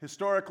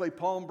Historically,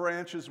 palm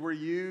branches were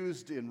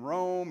used in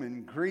Rome,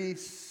 in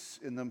Greece,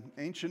 in the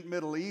ancient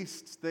Middle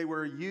East. They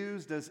were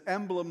used as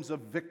emblems of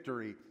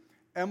victory,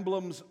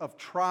 emblems of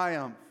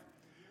triumph.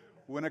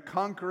 When a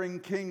conquering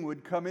king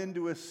would come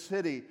into a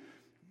city,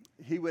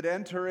 he would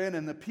enter in,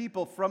 and the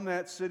people from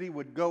that city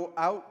would go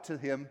out to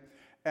him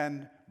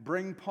and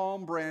bring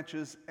palm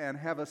branches and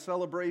have a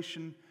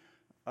celebration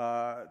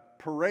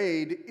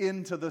parade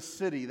into the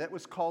city. That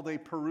was called a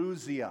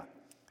Perusia.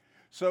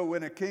 So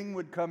when a king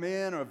would come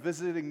in, or a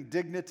visiting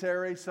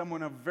dignitary,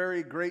 someone of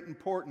very great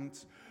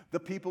importance, the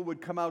people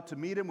would come out to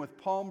meet him with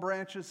palm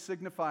branches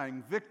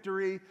signifying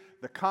victory,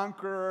 the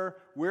conqueror,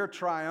 we're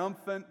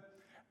triumphant,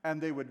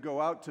 and they would go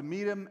out to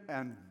meet him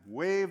and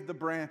wave the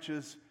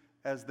branches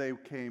as they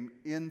came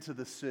into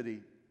the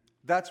city.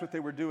 That's what they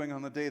were doing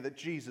on the day that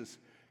Jesus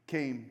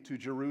came to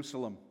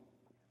Jerusalem.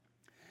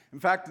 In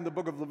fact, in the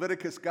book of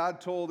Leviticus,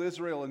 God told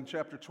Israel in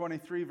chapter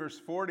 23, verse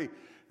 40,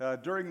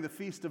 during the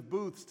Feast of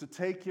Booths, to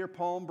take your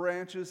palm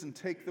branches and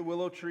take the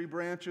willow tree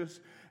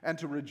branches and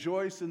to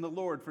rejoice in the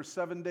Lord for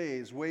 7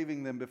 days,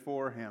 waving them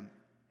before him.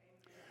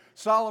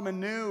 Solomon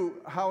knew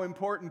how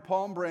important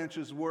palm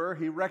branches were.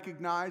 He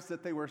recognized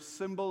that they were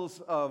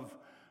symbols of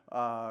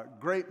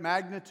great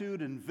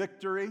magnitude and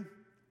victory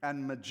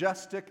and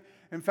majestic.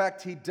 In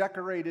fact, he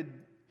decorated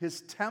his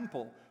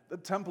temple, the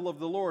temple of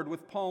the Lord,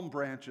 with palm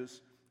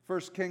branches. 1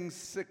 Kings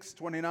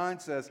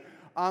 6:29 says,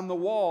 on the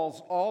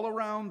walls all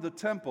around the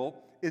temple,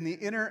 in the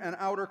inner and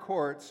outer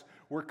courts,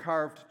 were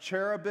carved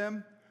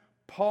cherubim,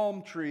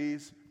 palm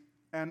trees,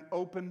 and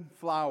open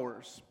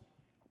flowers.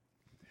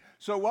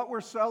 So what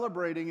we're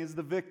celebrating is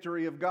the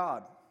victory of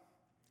God.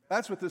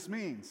 That's what this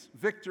means,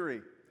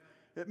 victory.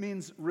 It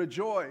means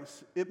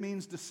rejoice. It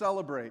means to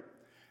celebrate.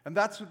 And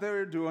that's what they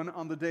were doing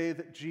on the day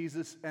that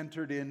Jesus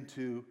entered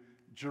into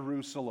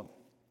Jerusalem.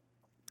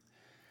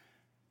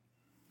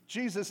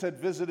 Jesus had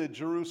visited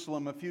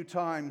Jerusalem a few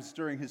times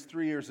during his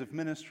 3 years of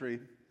ministry,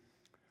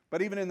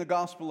 but even in the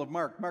Gospel of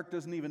Mark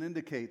doesn't even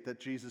indicate that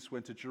Jesus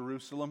went to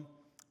Jerusalem.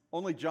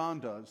 Only John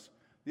does.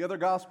 The other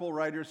Gospel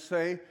writers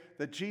say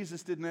that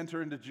Jesus didn't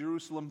enter into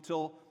Jerusalem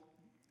till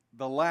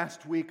the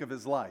last week of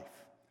his life.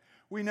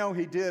 We know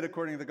he did,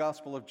 according to the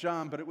Gospel of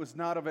John, but it was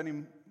not of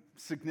any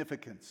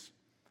significance.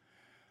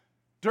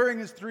 During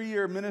his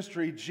 3-year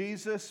ministry,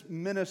 Jesus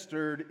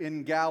ministered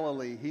in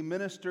Galilee. He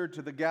ministered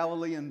to the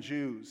Galilean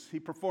Jews. He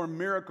performed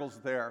miracles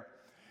there.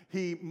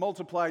 He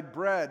multiplied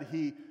bread.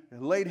 He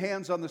laid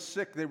hands on the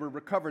sick. They were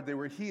recovered. They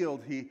were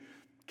healed. He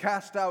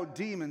cast out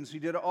demons. He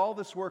did all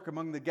this work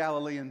among the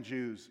Galilean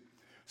Jews.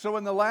 So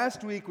in the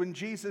last week, when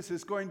Jesus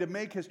is going to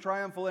make his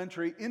triumphal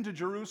entry into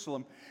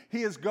Jerusalem,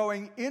 he is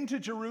going into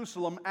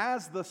Jerusalem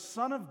as the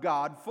Son of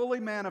God, fully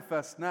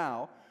manifest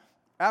now.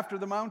 After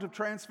the Mount of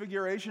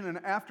Transfiguration and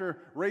after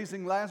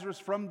raising Lazarus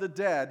from the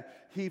dead,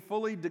 he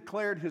fully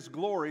declared his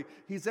glory.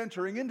 He's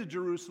entering into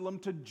Jerusalem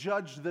to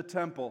judge the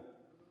temple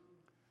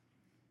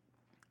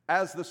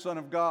as the Son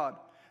of God.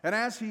 And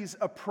as he's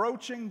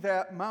approaching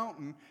that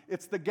mountain,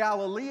 it's the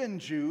Galilean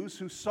Jews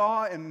who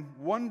saw in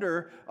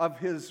wonder of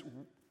his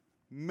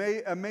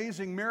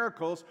amazing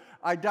miracles,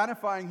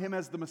 identifying him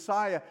as the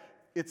Messiah.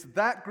 It's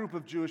that group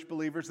of Jewish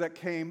believers that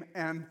came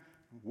and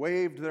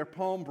waved their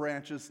palm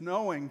branches,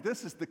 knowing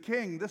this is the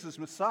King, this is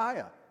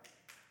Messiah.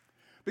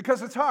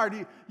 Because it's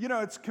hard,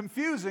 it's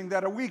confusing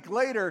that a week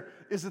later,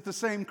 is it the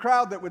same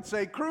crowd that would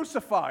say,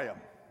 crucify him?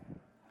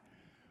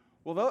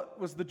 Well, that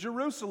was the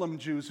Jerusalem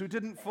Jews who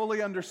didn't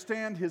fully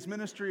understand his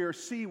ministry or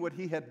see what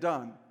he had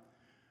done.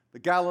 The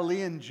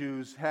Galilean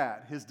Jews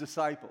had, his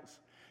disciples.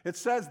 It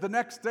says the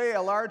next day,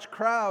 a large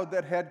crowd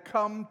that had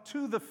come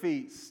to the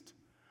feast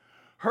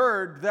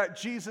heard that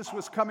Jesus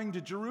was coming to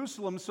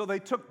Jerusalem, so they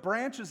took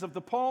branches of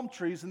the palm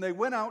trees and they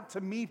went out to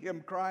meet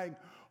him, crying,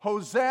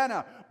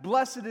 Hosanna,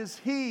 blessed is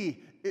he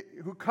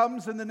who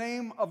comes in the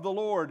name of the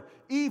Lord,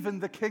 even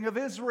the King of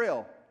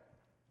Israel.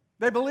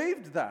 They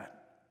believed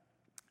that.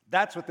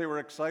 That's what they were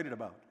excited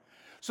about.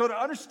 So to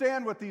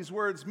understand what these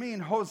words mean,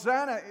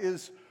 Hosanna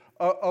is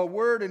a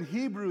word in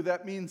Hebrew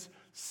that means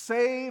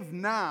save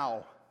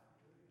now.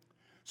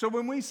 So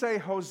when we say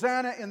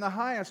Hosanna in the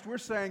highest, we're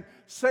saying,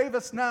 save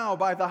us now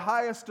by the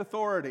highest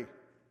authority.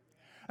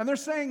 And they're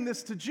saying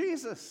this to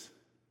Jesus.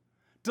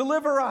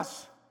 Deliver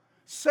us.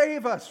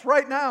 Save us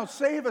right now.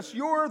 Save us.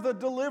 You're the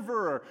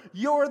deliverer.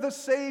 You're the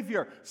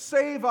Savior.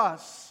 Save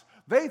us.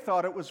 They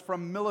thought it was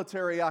from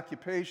military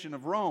occupation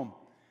of Rome.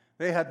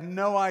 They had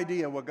no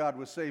idea what God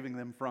was saving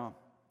them from.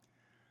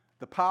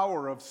 The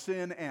power of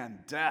sin and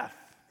death,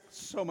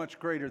 so much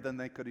greater than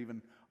they could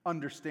even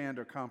understand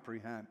or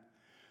comprehend.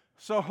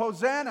 So,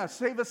 Hosanna,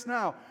 save us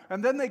now.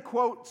 And then they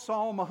quote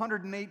Psalm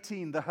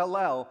 118, the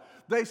Hallel.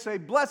 They say,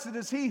 blessed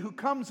is he who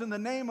comes in the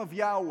name of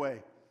Yahweh.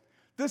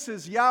 This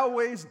is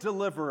Yahweh's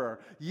deliverer,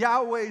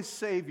 Yahweh's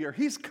Savior.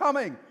 He's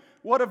coming.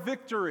 What a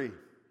victory.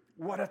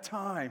 What a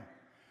time.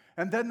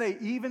 And then they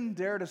even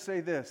dare to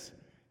say this,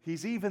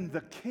 he's even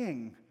the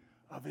King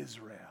of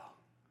Israel.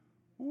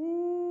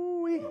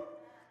 Ooh-wee.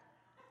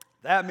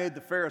 That made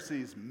the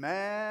Pharisees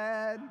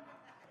mad.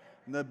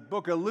 In the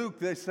book of Luke,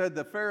 they said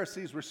the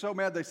Pharisees were so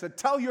mad, they said,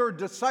 "Tell your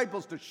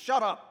disciples to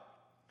shut up."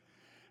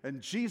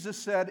 And Jesus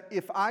said,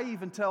 "If I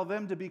even tell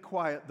them to be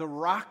quiet, the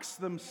rocks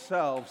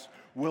themselves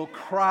will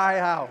cry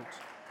out."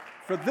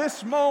 For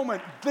this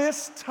moment,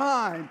 this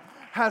time,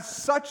 has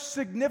such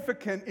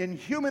significance in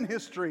human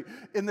history,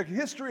 in the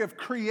history of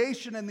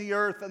creation and the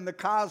earth and the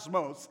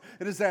cosmos.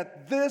 It is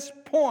at this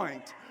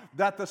point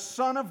that the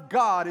Son of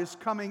God is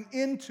coming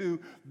into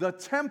the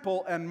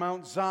temple and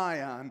Mount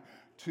Zion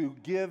to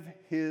give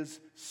his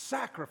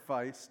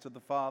sacrifice to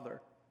the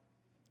Father.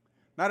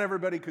 Not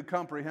everybody could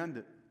comprehend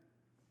it,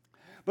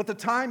 but the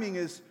timing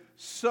is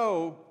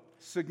so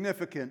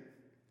significant.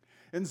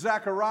 In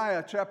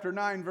Zechariah chapter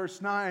 9,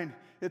 verse 9,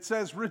 it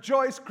says,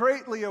 "Rejoice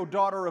greatly, O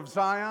daughter of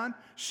Zion.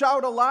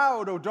 Shout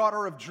aloud, O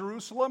daughter of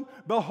Jerusalem.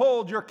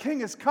 Behold, your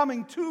king is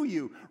coming to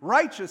you.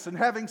 Righteous and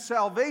having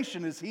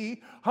salvation is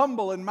he,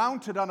 humble and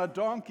mounted on a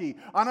donkey,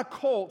 on a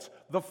colt,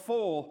 the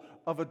foal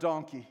of a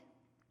donkey."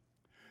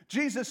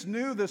 Jesus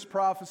knew this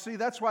prophecy.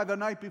 That's why the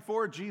night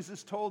before,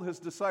 Jesus told his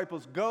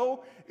disciples,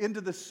 "Go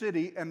into the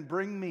city and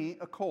bring me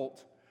a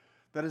colt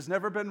that has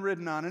never been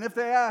ridden on. And if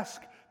they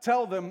ask,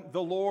 tell them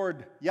the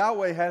Lord,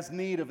 Yahweh, has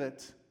need of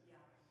it."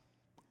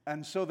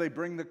 And so they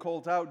bring the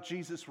colt out.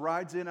 Jesus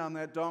rides in on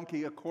that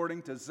donkey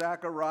according to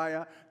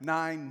Zechariah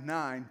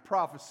 9:9.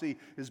 Prophecy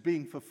is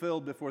being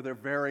fulfilled before their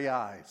very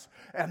eyes.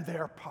 And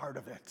they're part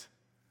of it.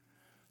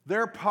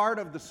 They're part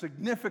of the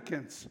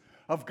significance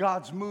of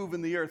God's move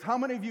in the earth. How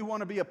many of you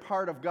want to be a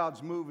part of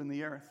God's move in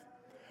the earth?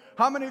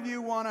 How many of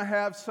you want to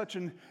have such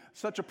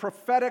a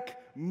prophetic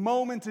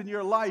moment in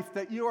your life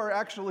that you are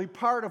actually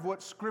part of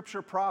what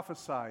Scripture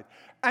prophesied?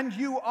 And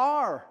you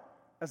are.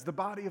 As the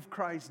body of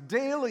Christ,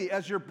 daily,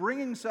 as you're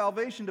bringing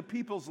salvation to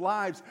people's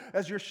lives,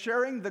 as you're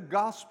sharing the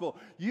gospel,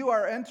 you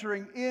are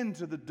entering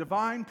into the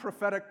divine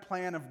prophetic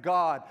plan of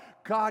God.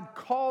 God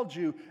called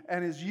you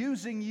and is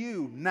using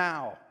you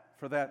now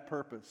for that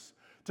purpose,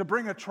 to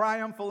bring a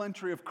triumphal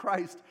entry of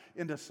Christ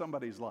into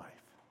somebody's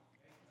life.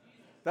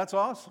 That's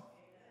awesome.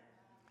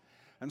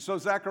 And so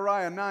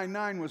Zechariah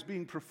 9:9 was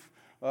being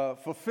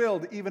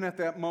fulfilled even at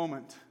that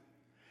moment.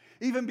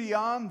 Even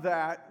beyond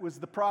that was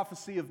the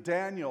prophecy of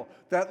Daniel,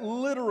 that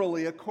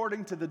literally,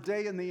 according to the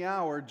day and the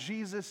hour,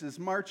 Jesus is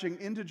marching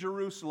into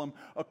Jerusalem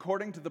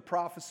according to the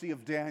prophecy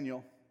of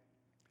Daniel.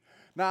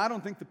 Now, I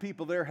don't think the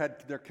people there had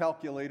their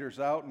calculators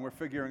out and were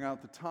figuring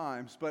out the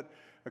times, but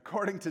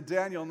according to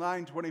Daniel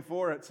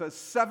 9:24, it says,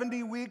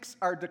 70 weeks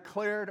are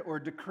declared or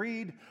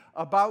decreed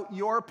about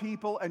your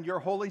people and your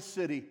holy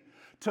city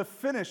to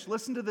finish,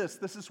 listen to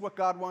this is what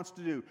God wants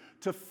to do,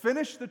 to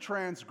finish the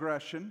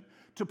transgression,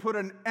 to put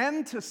an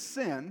end to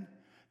sin,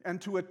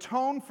 and to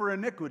atone for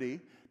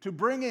iniquity, to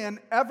bring in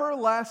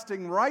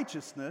everlasting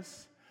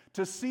righteousness,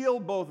 to seal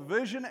both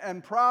vision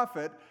and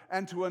prophet,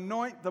 and to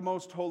anoint the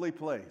most holy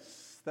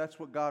place. That's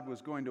what God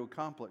was going to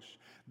accomplish.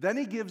 Then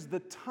he gives the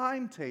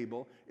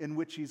timetable in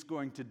which he's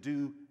going to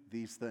do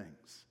these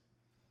things.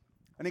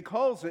 And he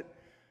calls it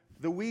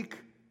the week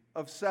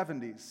of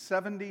 70s,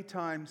 70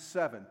 times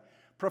 7.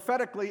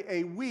 Prophetically,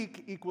 a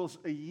week equals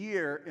a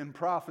year in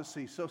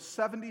prophecy. So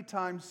 70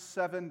 times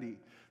 70,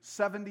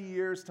 70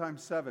 years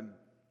times 7.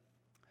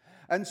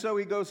 And so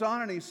he goes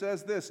on and he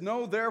says this,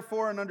 "Know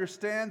therefore and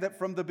understand that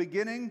from the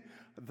beginning,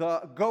 the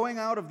going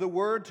out of the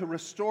word to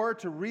restore,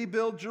 to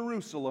rebuild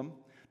Jerusalem,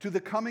 to the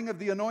coming of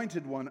the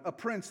Anointed One, a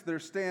prince, there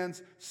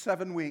stands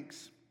 7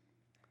 weeks."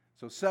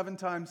 So 7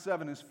 times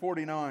 7 is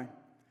 49.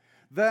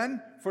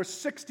 "Then for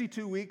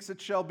 62 weeks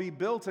it shall be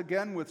built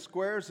again with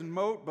squares and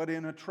moat, but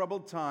in a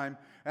troubled time.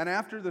 And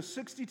after the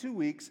 62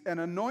 weeks, an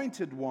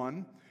anointed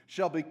one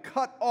shall be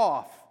cut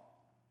off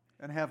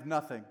and have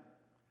nothing."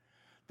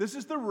 This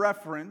is the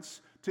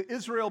reference to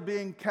Israel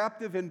being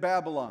captive in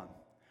Babylon.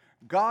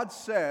 God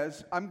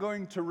says, "I'm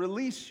going to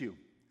release you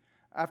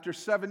after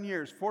 7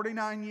 years,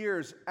 49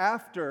 years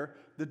after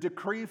the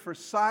decree for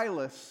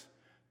Cyrus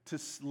to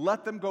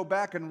let them go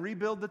back and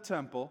rebuild the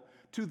temple.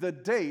 To the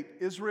date,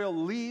 Israel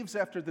leaves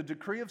after the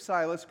decree of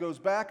Cyrus, goes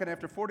back, and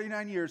after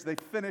 49 years, they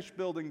finish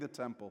building the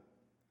temple.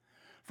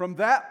 From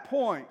that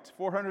point,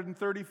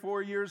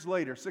 434 years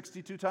later,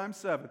 62 times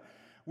 7,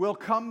 will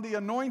come the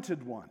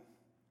Anointed One,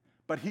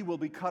 but he will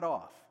be cut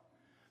off.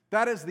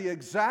 That is the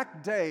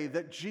exact day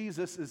that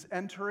Jesus is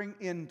entering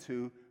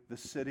into the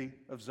city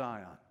of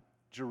Zion,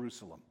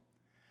 Jerusalem.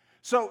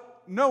 So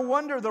no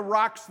wonder the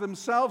rocks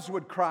themselves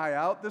would cry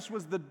out. This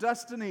was the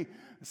destiny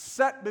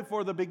set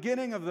before the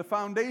beginning of the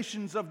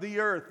foundations of the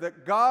earth,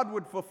 that God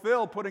would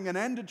fulfill, putting an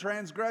end to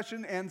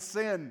transgression and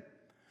sin,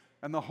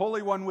 and the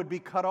Holy One would be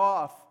cut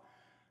off.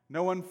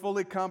 No one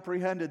fully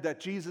comprehended that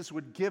Jesus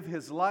would give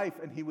his life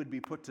and he would be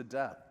put to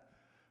death.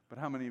 But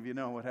how many of you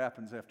know what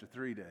happens after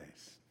 3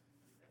 days?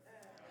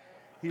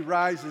 He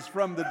rises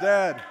from the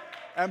dead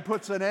and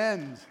puts an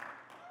end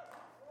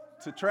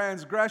to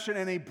transgression,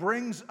 and he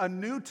brings a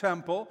new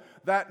temple.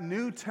 That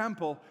new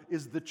temple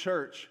is the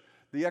church.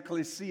 the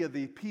ecclesia,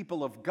 the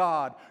people of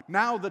God.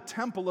 Now the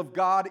temple of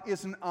God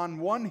isn't on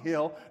one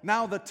hill.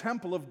 Now the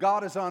temple of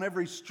God is on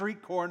every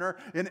street corner,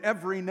 in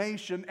every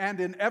nation, and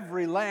in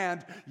every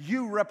land.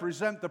 You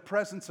represent the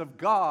presence of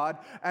God,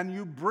 and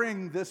you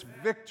bring this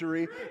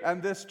victory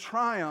and this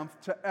triumph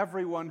to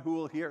everyone who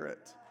will hear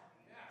it.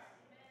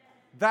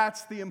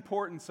 That's the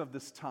importance of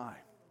this time.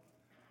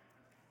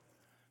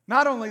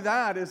 Not only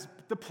that is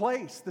the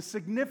place, the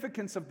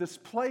significance of this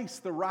place,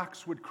 the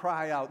rocks would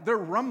cry out. They're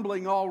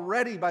rumbling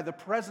already by the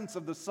presence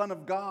of the Son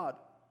of God.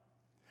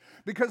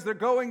 Because they're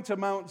going to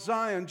Mount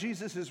Zion.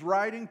 Jesus is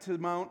riding to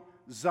Mount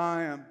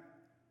Zion.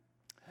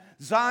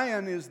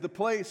 Zion is the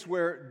place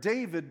where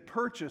David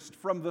purchased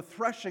from the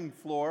threshing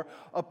floor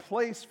a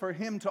place for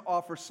him to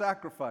offer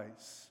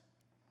sacrifice.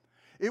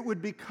 It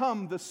would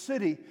become the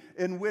city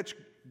in which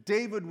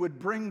David would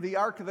bring the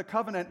Ark of the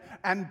Covenant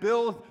and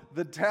build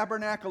the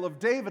tabernacle of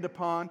David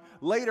upon.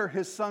 Later,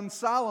 his son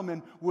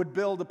Solomon would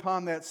build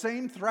upon that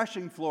same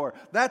threshing floor.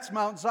 That's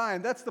Mount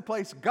Zion. That's the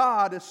place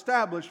God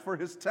established for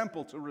his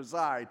temple to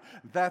reside.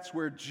 That's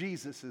where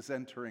Jesus is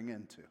entering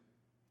into.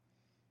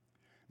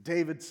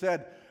 David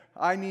said,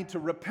 I need to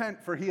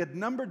repent, for he had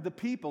numbered the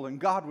people and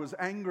God was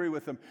angry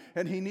with him.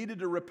 And he needed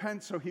to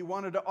repent, so he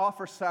wanted to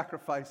offer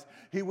sacrifice.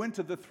 He went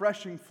to the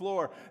threshing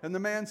floor and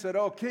the man said,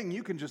 oh, king,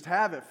 you can just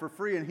have it for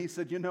free. And he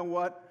said, you know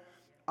what?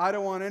 I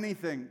don't want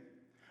anything.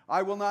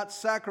 I will not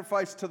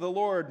sacrifice to the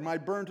Lord my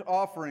burnt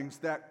offerings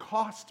that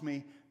cost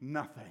me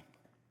nothing.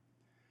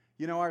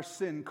 You know, our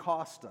sin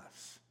cost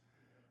us.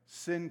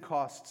 Sin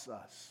costs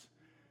us.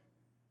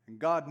 And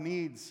God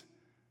needs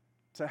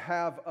to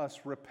have us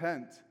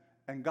repent.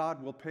 And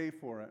God will pay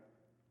for it.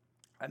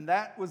 And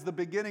that was the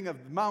beginning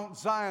of Mount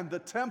Zion, the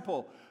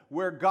temple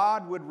where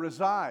God would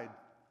reside.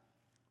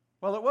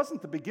 Well, it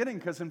wasn't the beginning,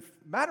 because in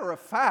matter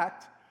of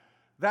fact,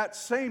 that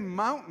same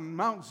mountain,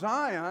 Mount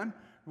Zion,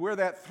 where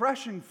that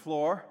threshing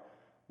floor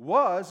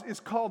was, is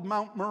called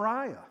Mount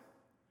Moriah.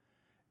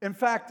 In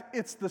fact,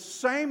 it's the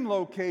same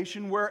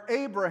location where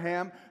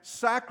Abraham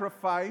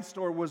sacrificed,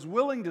 or was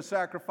willing to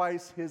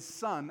sacrifice, his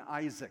son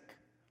Isaac.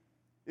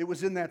 It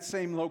was in that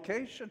same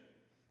location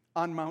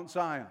on Mount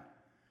Zion.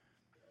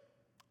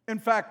 In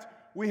fact,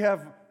 we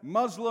have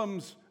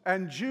Muslims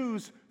and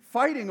Jews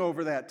fighting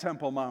over that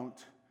Temple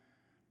Mount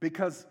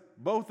because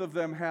both of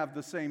them have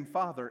the same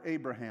father,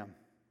 Abraham.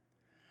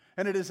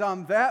 And it is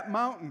on that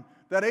mountain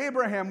that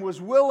Abraham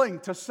was willing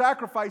to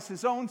sacrifice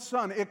his own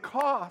son. It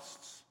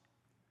costs.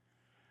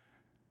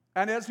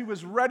 And as he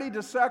was ready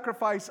to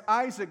sacrifice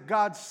Isaac,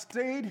 God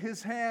stayed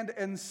his hand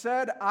and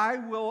said, I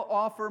will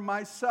offer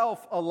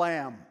myself a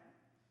lamb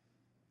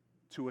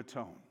to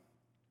atone.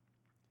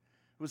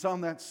 It was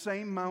on that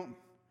same mountain.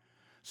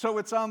 So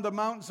it's on the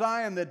Mount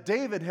Zion that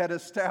David had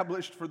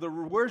established for the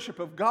worship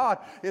of God.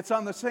 It's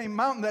on the same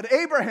mountain that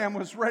Abraham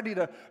was ready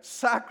to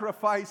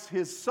sacrifice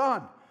his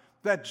son.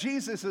 That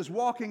Jesus is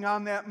walking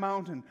on that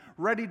mountain,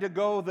 ready to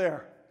go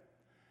there.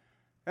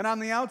 And on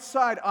the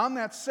outside, on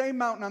that same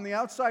mountain, on the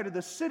outside of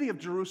the city of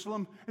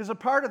Jerusalem, is a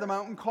part of the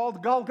mountain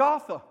called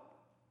Golgotha.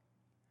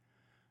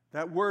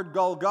 That word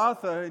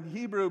Golgotha in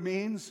Hebrew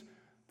means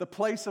the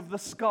place of the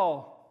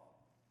skull.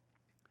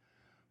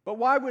 But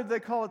why would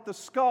they call it the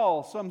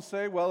skull? Some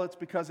say, well, it's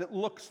because it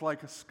looks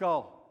like a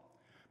skull.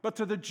 But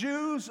to the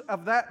Jews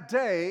of that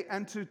day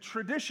and to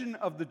tradition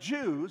of the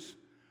Jews,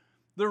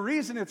 the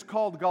reason it's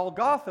called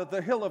Golgotha,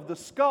 the hill of the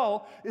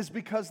skull, is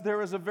because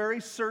there is a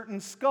very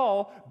certain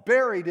skull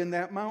buried in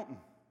that mountain.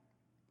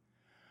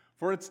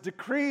 For it's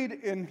decreed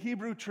in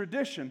Hebrew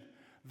tradition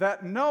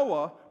that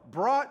Noah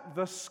brought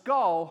the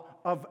skull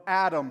of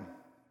Adam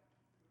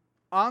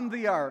on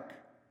the ark,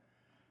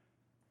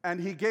 and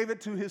he gave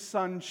it to his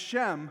son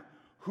Shem,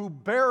 who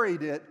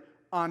buried it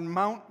on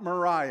Mount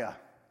Moriah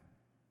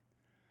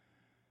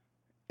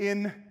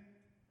in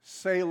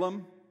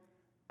Salem.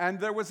 And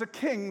there was a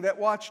king that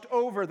watched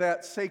over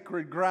that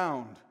sacred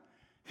ground.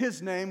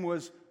 His name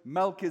was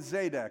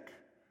Melchizedek,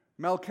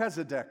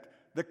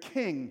 the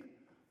king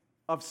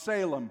of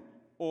Salem,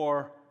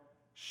 or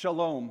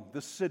Shalom,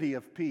 the city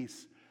of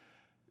peace,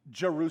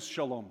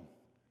 Jerusalem.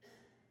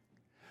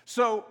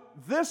 So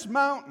this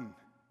mountain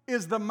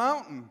is the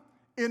mountain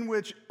in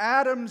which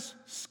Adam's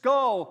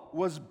skull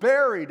was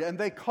buried, and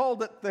they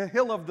called it the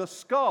Hill of the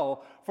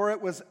Skull, for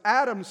it was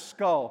Adam's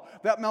skull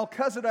that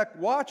Melchizedek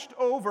watched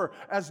over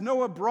as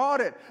Noah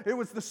brought it. It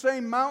was the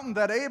same mountain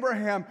that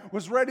Abraham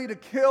was ready to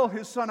kill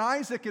his son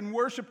Isaac in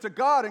worship to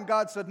God, and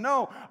God said,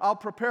 no, I'll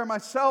prepare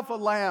myself a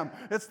lamb.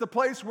 It's the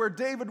place where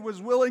David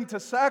was willing to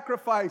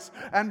sacrifice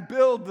and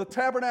build the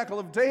tabernacle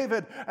of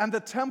David and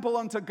the temple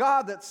unto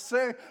God that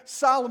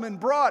Solomon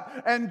brought.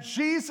 And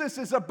Jesus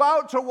is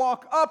about to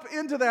walk up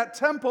into that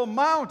Temple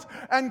Mount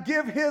and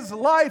give his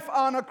life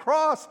on a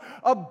cross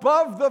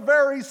above the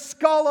very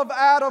skull of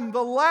Adam.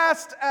 The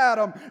last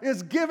Adam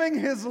is giving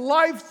his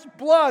life's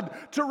blood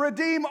to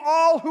redeem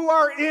all who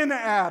are in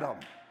Adam.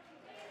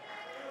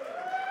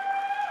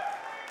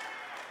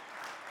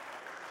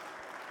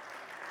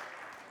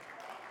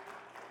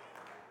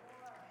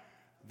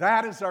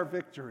 That is our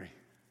victory.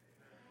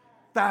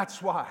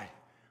 That's why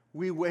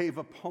we wave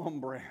a palm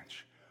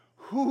branch.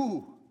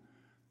 Who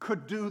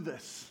could do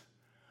this?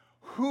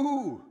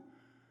 Who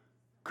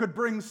could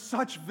bring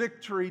such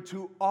victory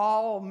to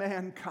all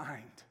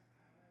mankind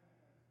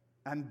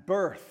and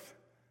birth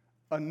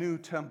a new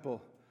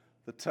temple,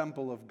 the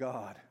temple of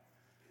God,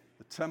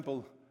 the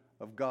temple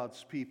of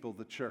God's people,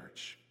 the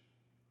church?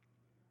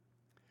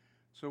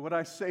 So what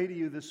I say to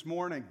you this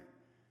morning,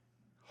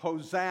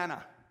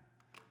 Hosanna,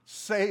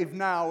 save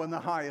now in the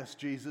highest,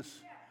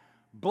 Jesus.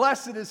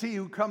 Blessed is he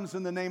who comes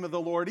in the name of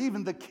the Lord,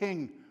 even the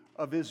King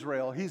of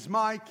Israel. He's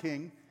my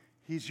King.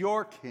 He's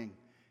your King.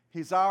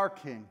 He's our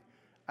King.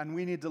 And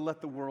we need to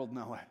let the world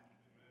know it.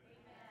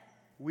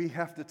 We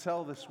have to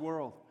tell this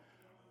world.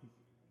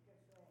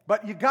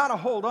 But you got to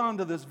hold on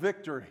to this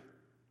victory.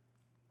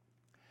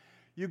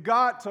 You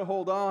got to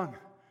hold on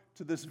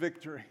to this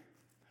victory.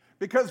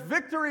 Because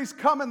victories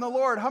come in the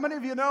Lord. How many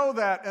of you know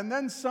that? And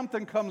then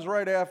something comes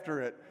right after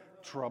it.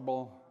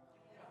 Trouble.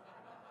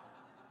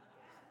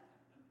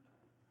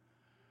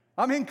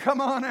 I mean,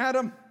 come on,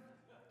 Adam.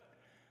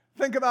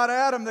 Think about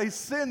Adam. They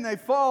sin, they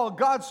fall.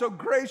 God so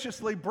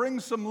graciously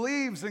brings some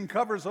leaves and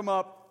covers them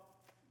up,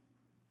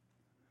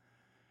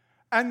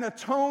 and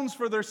atones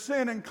for their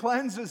sin and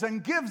cleanses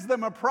and gives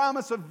them a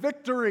promise of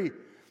victory.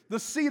 The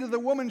seed of the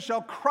woman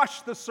shall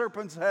crush the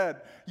serpent's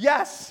head.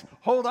 Yes,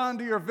 hold on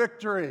to your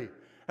victory.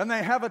 And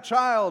they have a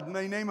child, and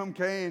they name him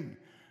Cain.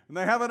 And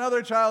they have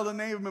another child, and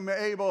name him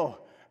Abel.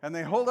 And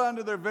they hold on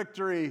to their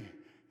victory,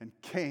 and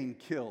Cain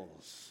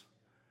kills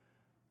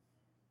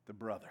the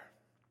brother.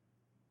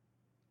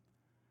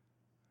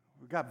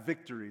 We've got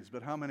victories,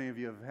 but how many of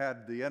you have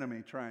had the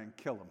enemy try and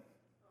kill them?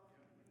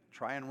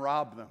 Try and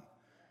rob them.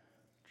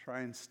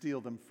 Try and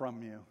steal them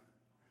from you.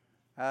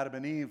 Adam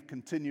and Eve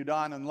continued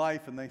on in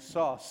life, and they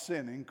saw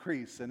sin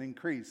increase and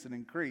increase and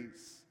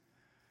increase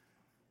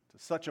to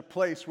such a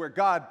place where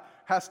God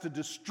has to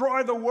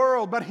destroy the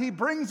world, but he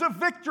brings a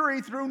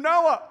victory through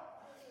Noah.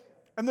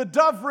 And the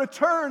dove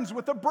returns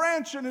with a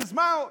branch in his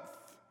mouth.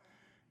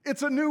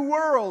 It's a new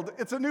world.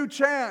 It's a new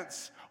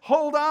chance.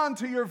 Hold on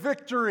to your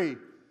victory.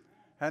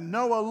 And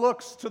Noah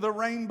looks to the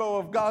rainbow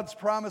of God's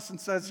promise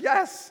and says,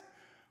 yes,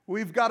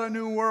 we've got a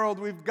new world.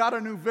 We've got a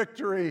new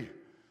victory.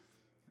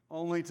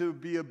 Only to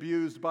be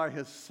abused by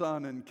his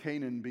son and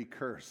Canaan be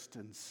cursed,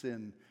 and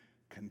sin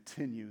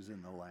continues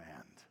in the land.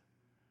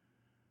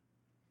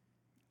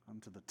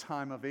 Unto the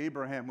time of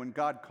Abraham, when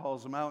God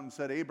calls him out and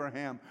said,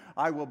 Abraham,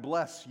 I will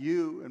bless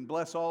you and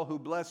bless all who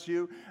bless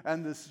you,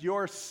 and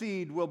your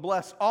seed will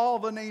bless all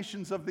the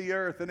nations of the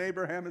earth. And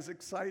Abraham is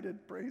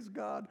excited. Praise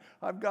God.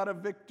 I've got a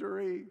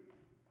victory.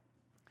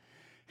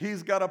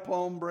 He's got a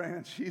palm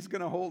branch. He's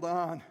going to hold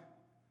on.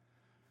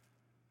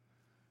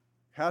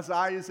 Has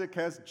Isaac,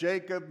 has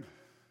Jacob.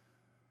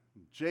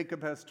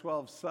 Jacob has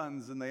 12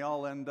 sons, and they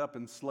all end up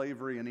in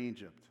slavery in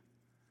Egypt.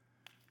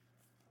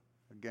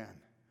 Again,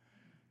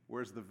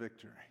 where's the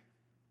victory?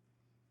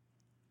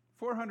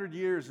 400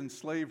 years in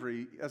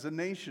slavery. As a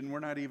nation, we're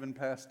not even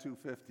past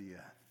 250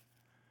 yet.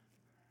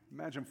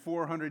 Imagine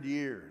 400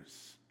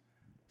 years,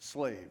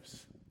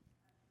 slaves.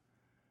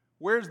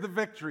 Where's the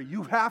victory?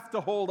 You have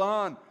to hold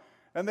on.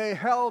 And they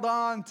held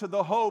on to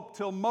the hope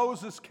till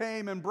Moses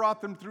came and brought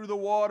them through the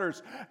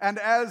waters. And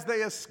as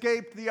they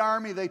escaped the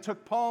army, they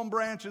took palm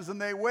branches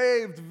and they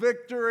waved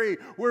victory.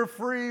 We're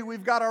free.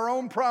 We've got our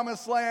own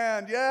promised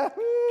land.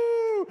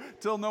 Yahoo!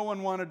 Till no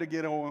one wanted to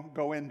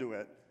go into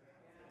it.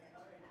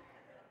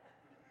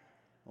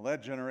 Well,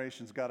 that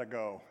generation's got to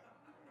go.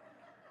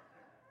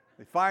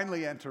 They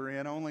finally enter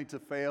in only to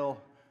fail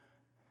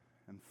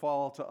and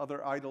fall to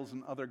other idols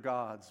and other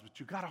gods. But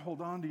you've got to hold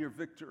on to your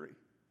victory.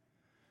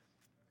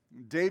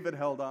 David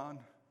held on.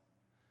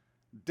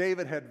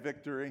 David had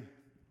victory.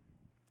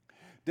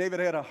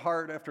 David had a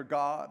heart after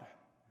God,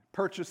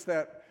 purchased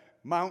that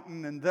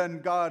mountain, and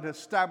then God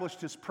established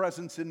his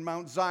presence in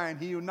Mount Zion.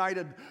 He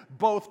united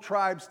both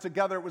tribes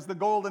together. It was the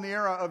golden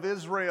era of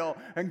Israel,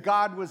 and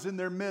God was in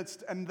their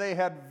midst, and they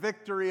had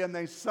victory, and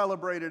they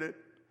celebrated it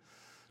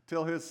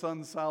till his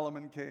son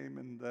Solomon came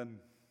and then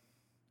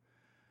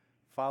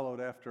followed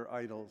after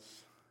idols.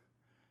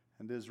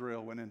 And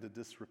Israel went into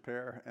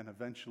disrepair and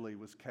eventually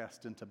was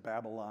cast into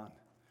Babylon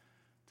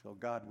till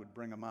God would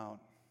bring them out.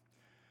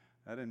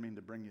 I didn't mean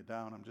to bring you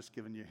down. I'm just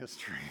giving you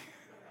history.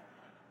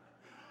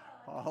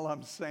 All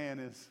I'm saying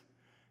is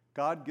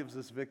God gives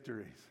us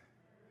victories.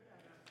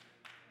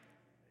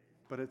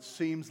 But it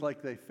seems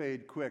like they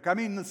fade quick. I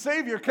mean, the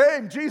Savior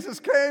came. Jesus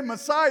came.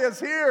 Messiah's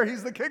here.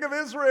 He's the King of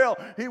Israel.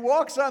 He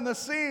walks on the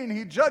scene.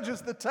 He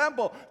judges the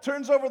temple,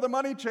 turns over the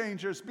money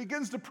changers,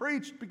 begins to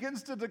preach,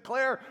 begins to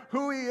declare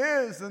who he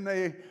is. And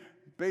they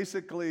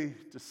basically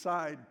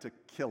decide to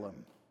kill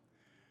him.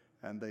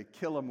 And they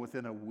kill him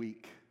within a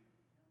week.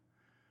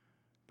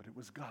 But it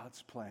was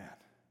God's plan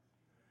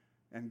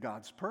and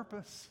God's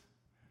purpose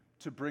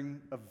to bring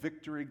a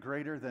victory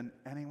greater than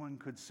anyone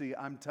could see.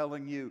 I'm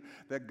telling you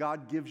that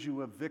God gives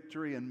you a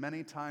victory, and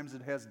many times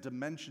it has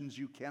dimensions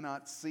you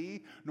cannot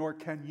see, nor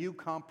can you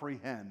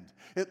comprehend.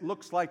 It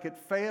looks like it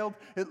failed.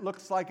 It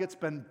looks like it's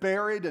been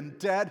buried and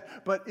dead,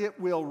 but it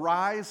will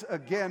rise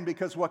again,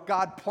 because what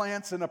God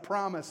plants in a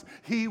promise,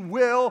 he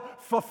will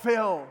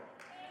fulfill.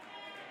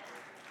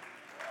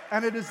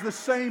 And it is the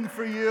same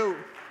for you.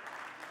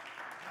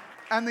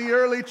 And the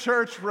early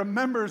church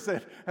remembers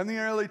it, and the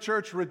early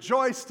church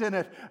rejoiced in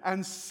it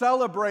and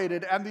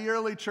celebrated, and the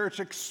early church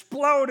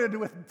exploded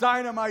with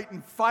dynamite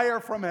and fire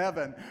from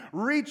heaven,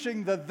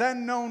 reaching the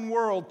then known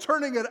world,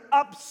 turning it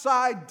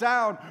upside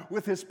down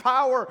with his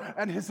power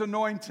and his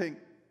anointing.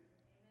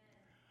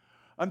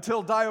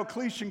 Until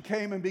Diocletian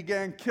came and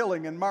began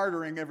killing and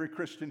martyring every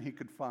Christian he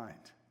could find.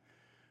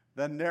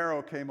 Then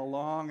Nero came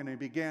along and he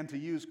began to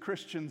use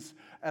Christians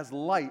as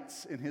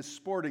lights in his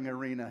sporting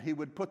arena. He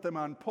would put them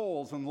on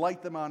poles and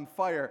light them on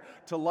fire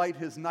to light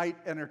his night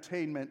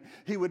entertainment.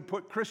 He would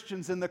put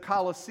Christians in the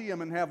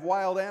Colosseum and have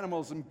wild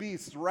animals and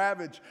beasts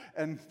ravage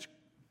and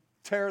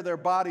tear their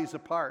bodies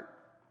apart.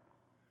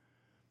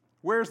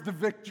 Where's the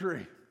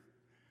victory?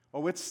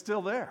 Oh, it's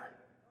still there.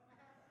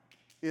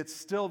 It's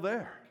still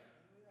there.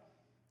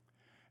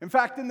 In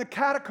fact, in the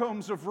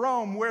catacombs of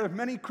Rome, where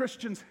many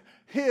Christians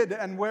hid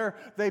and where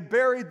they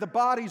buried the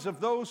bodies of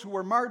those who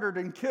were martyred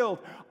and killed,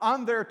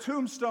 on their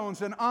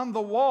tombstones and on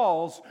the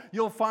walls,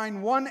 you'll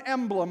find one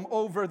emblem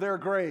over their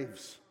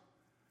graves.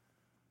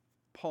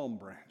 Palm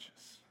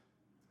branches.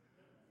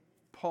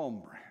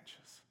 Palm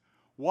branches.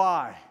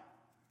 Why?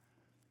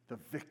 The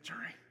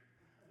victory.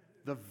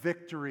 The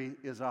victory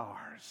is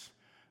ours.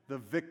 The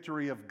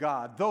victory of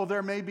God. Though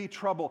there may be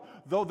trouble,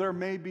 though there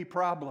may be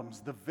problems,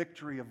 the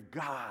victory of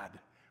God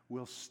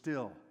will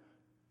still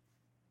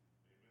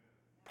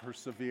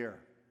persevere.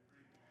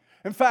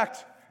 In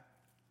fact,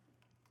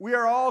 we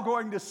are all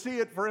going to see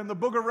it, for in the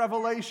book of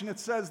Revelation it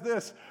says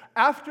this: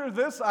 "After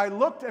this I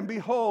looked, and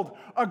behold,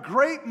 a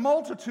great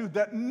multitude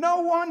that no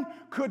one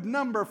could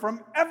number,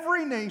 from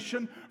every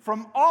nation,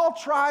 from all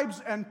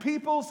tribes and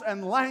peoples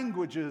and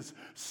languages,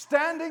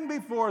 standing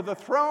before the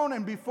throne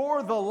and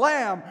before the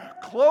Lamb,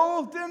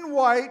 clothed in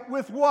white,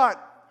 with"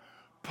 what?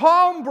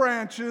 Palm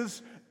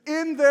branches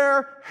in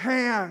their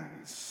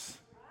hands.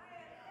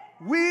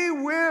 We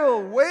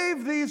will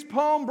wave these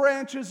palm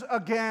branches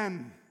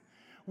again.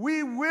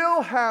 We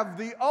will have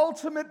the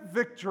ultimate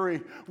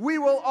victory. We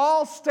will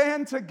all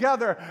stand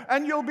together,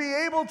 and you'll be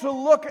able to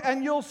look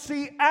and you'll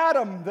see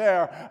Adam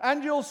there,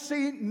 and you'll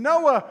see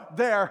Noah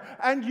there,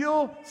 and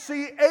you'll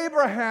see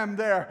Abraham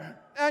there,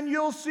 and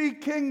you'll see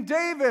King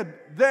David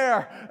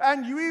there,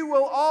 and we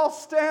will all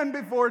stand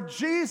before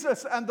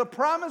Jesus and the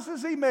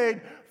promises he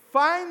made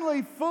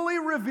finally fully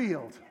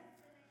revealed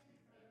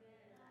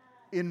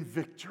in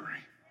victory.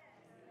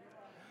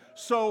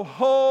 So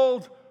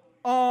hold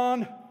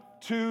on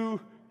to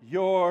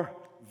your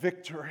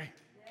victory.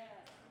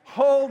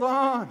 Hold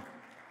on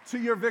to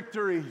your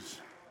victories.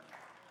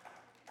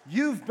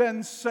 You've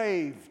been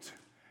saved.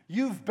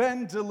 You've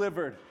been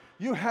delivered.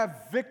 You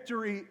have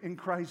victory in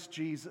Christ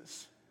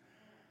Jesus.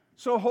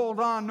 So hold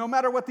on, no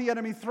matter what the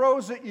enemy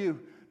throws at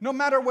you, no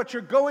matter what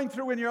you're going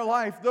through in your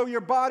life, though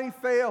your body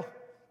fail,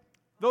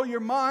 though your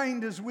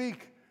mind is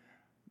weak,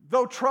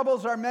 though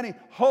troubles are many,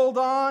 hold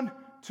on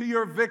to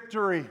your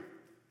victory.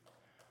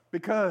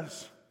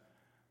 Because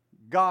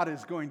God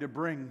is going to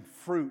bring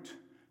fruit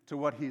to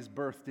what he's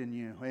birthed in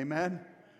you. Amen?